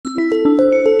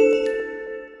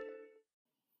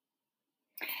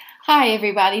Hi,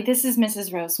 everybody. This is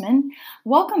Mrs. Roseman.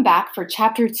 Welcome back for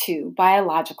Chapter 2,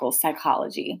 Biological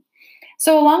Psychology.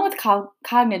 So, along with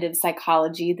cognitive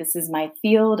psychology, this is my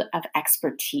field of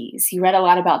expertise. You read a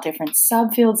lot about different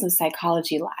subfields of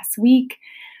psychology last week.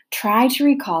 Try to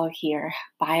recall here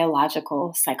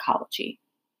biological psychology.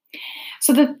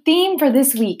 So, the theme for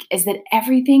this week is that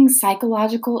everything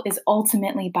psychological is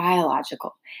ultimately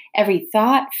biological. Every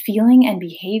thought, feeling, and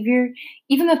behavior,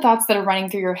 even the thoughts that are running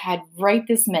through your head right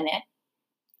this minute,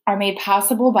 are made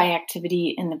possible by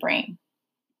activity in the brain.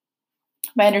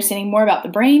 By understanding more about the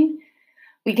brain,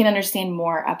 we can understand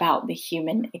more about the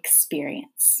human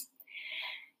experience.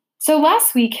 So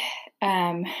last week,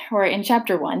 or in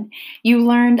chapter 1, you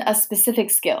learned a specific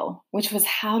skill, which was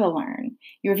how to learn.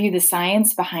 You reviewed the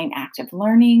science behind active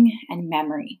learning and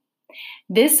memory.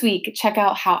 This week, check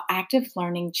out how active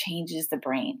learning changes the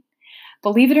brain.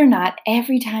 Believe it or not,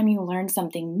 every time you learn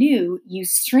something new, you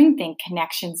strengthen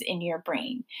connections in your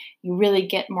brain. You really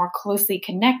get more closely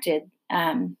connected.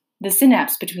 The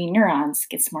synapse between neurons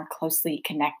gets more closely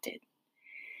connected.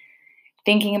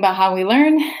 Thinking about how we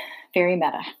learn, very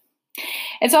meta.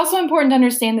 It's also important to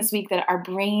understand this week that our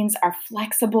brains are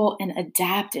flexible and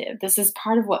adaptive. This is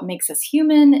part of what makes us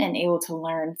human and able to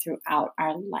learn throughout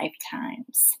our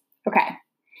lifetimes. Okay,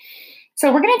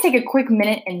 so we're going to take a quick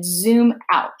minute and zoom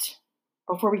out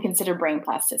before we consider brain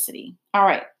plasticity. All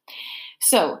right,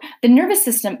 so the nervous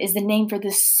system is the name for the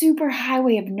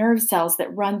superhighway of nerve cells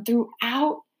that run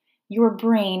throughout your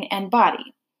brain and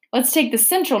body. Let's take the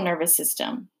central nervous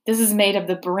system. This is made of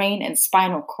the brain and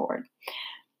spinal cord.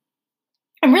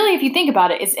 And really, if you think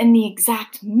about it, it's in the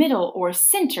exact middle or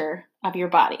center of your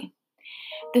body.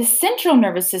 The central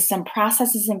nervous system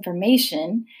processes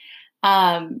information,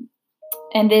 and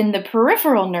then the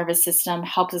peripheral nervous system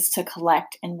helps us to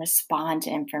collect and respond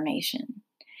to information.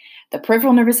 The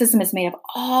peripheral nervous system is made of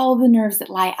all the nerves that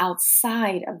lie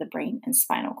outside of the brain and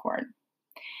spinal cord.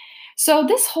 So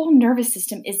this whole nervous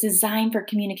system is designed for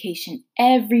communication,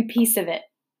 every piece of it.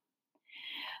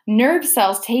 Nerve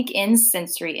cells take in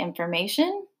sensory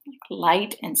information, like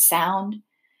light and sound.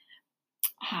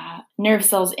 Nerve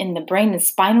cells in the brain and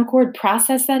spinal cord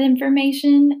process that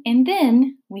information, and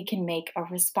then we can make a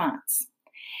response.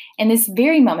 In this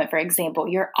very moment, for example,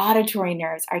 your auditory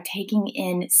nerves are taking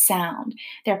in sound.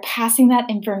 They're passing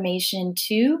that information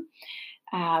to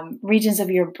regions of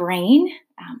your brain,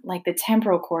 like the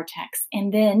temporal cortex,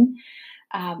 and then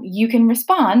you can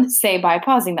respond, say, by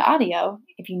pausing the audio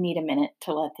if you need a minute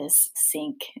to let this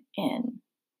sink in.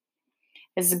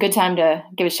 This is a good time to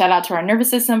give a shout out to our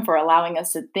nervous system for allowing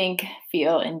us to think,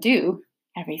 feel, and do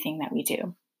everything that we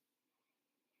do.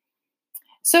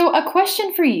 So, a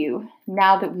question for you,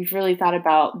 now that we've really thought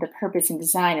about the purpose and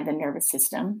design of the nervous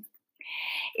system,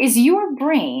 is your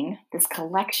brain, this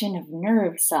collection of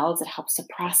nerve cells that helps to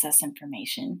process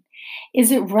information,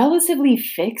 is it relatively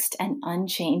fixed and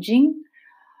unchanging,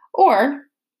 or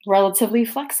relatively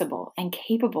flexible and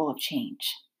capable of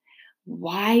change?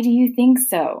 Why do you think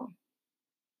so?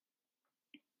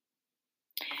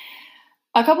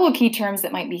 A couple of key terms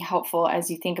that might be helpful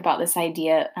as you think about this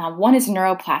idea. One is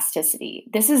neuroplasticity.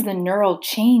 This is the neural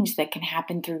change that can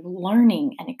happen through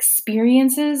learning and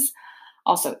experiences,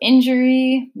 also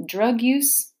injury, drug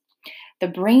use. The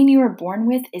brain you are born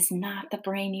with is not the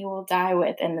brain you will die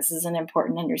with, and this is an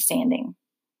important understanding.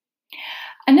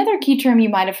 Another key term you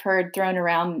might have heard thrown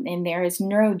around in there is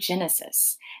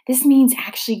neurogenesis. This means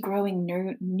actually growing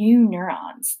new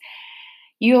neurons.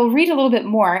 You'll read a little bit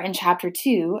more in chapter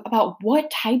 2 about what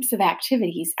types of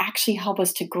activities actually help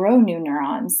us to grow new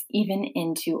neurons even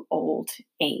into old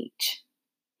age.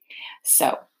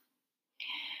 So,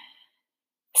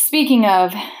 speaking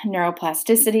of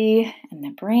neuroplasticity and the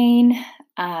brain,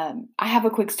 I have a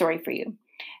quick story for you.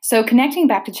 So, connecting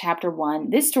back to chapter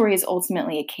 1, this story is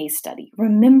ultimately a case study.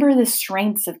 Remember the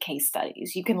strengths of case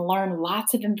studies. You can learn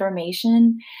lots of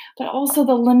information, but also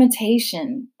the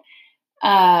limitation.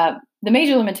 The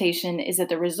major limitation is that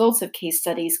the results of case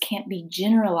studies can't be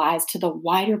generalized to the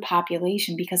wider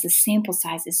population because the sample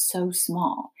size is so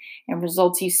small, and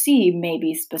results you see may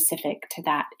be specific to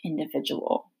that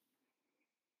individual.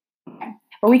 Okay.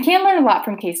 But we can learn a lot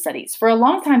from case studies. For a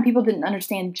long time, people didn't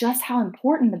understand just how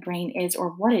important the brain is or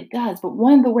what it does, but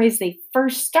one of the ways they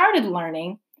first started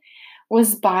learning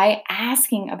was by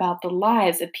asking about the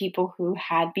lives of people who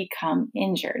had become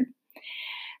injured.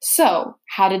 So,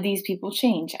 how did these people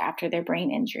change after their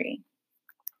brain injury?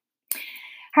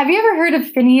 Have you ever heard of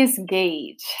Phineas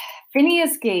Gage?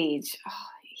 Phineas Gage,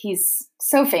 he's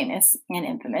so famous and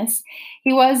infamous.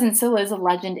 He was and still is a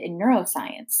legend in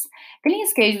neuroscience.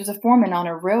 Phineas Gage was a foreman on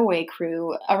a railway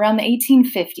crew around the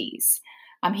 1850s.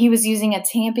 He was using a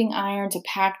tamping iron to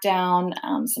pack down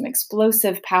some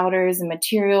explosive powders and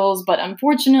materials, but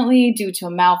unfortunately, due to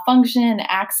a malfunction and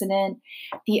accident,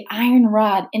 the iron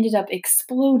rod ended up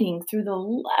exploding through the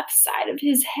left side of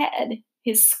his head,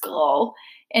 his skull,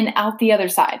 and out the other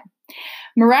side.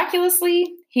 Miraculously,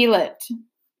 he lived,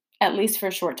 at least for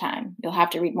a short time. You'll have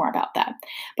to read more about that.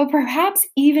 But perhaps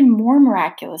even more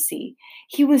miraculously,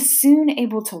 he was soon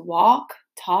able to walk,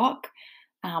 talk,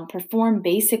 perform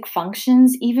basic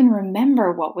functions, even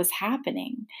remember what was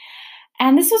happening.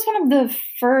 And this was one of the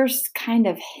first kind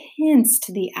of hints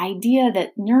to the idea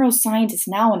that neuroscientists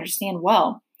now understand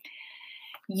well.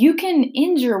 You can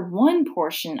injure one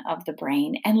portion of the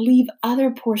brain and leave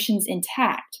other portions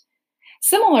intact.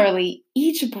 Similarly,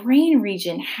 each brain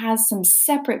region has some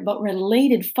separate but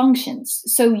related functions.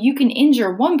 So you can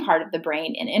injure one part of the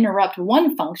brain and interrupt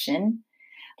one function,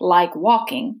 like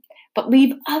walking, but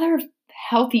leave other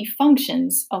healthy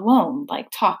functions alone, like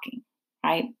talking,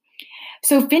 right?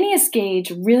 So Phineas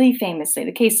Gage, really famously,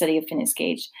 the case study of Phineas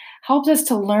Gage, helped us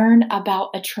to learn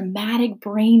about a traumatic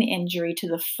brain injury to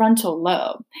the frontal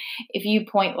lobe. If you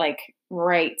point like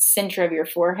right center of your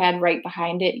forehead, right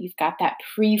behind it, you've got that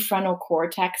prefrontal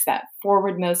cortex, that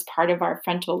forwardmost part of our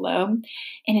frontal lobe.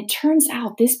 And it turns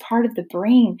out this part of the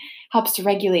brain helps to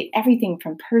regulate everything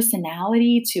from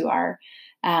personality to our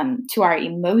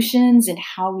emotions and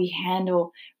how we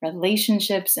handle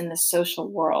relationships in the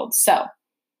social world. So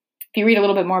if you read a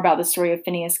little bit more about the story of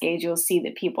Phineas Gage, you'll see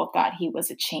that people thought he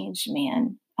was a changed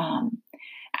man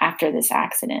after this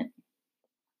accident.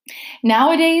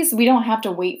 Nowadays, we don't have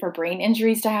to wait for brain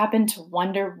injuries to happen to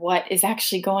wonder what is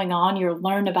actually going on. You'll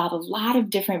learn about a lot of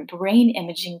different brain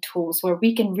imaging tools where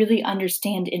we can really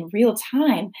understand in real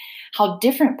time how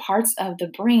different parts of the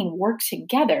brain work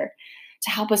together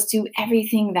to help us do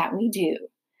everything that we do,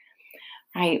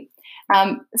 right?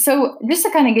 So just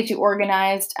to kind of get you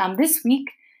organized, this week,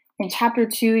 in chapter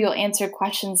 2, you'll answer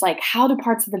questions like how do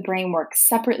parts of the brain work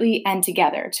separately and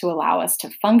together to allow us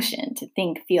to function, to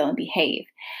think, feel, and behave?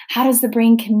 How does the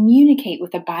brain communicate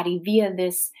with the body via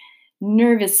this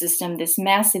nervous system, this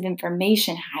massive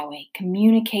information highway?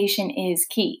 Communication is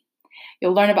key.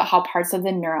 You'll learn about how parts of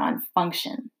the neuron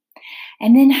function.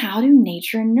 And then how do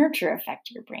nature and nurture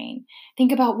affect your brain?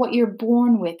 Think about what you're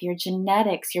born with, your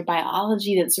genetics, your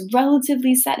biology that's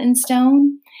relatively set in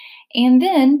stone. And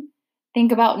then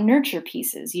think about nurture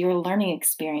pieces, your learning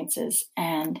experiences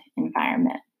and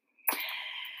environment.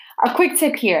 A quick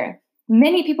tip here.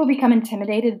 Many people become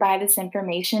intimidated by this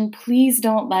information. Please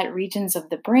don't let regions of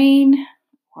the brain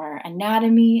or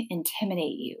anatomy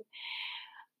intimidate you.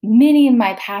 Many of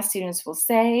my past students will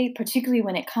say, particularly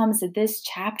when it comes to this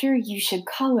chapter, you should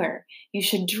color, you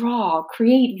should draw,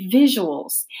 create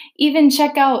visuals, even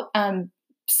check out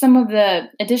some of the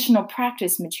additional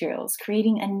practice materials,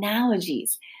 creating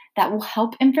analogies that will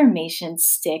help information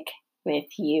stick with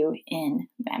you in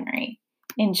memory.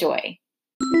 Enjoy.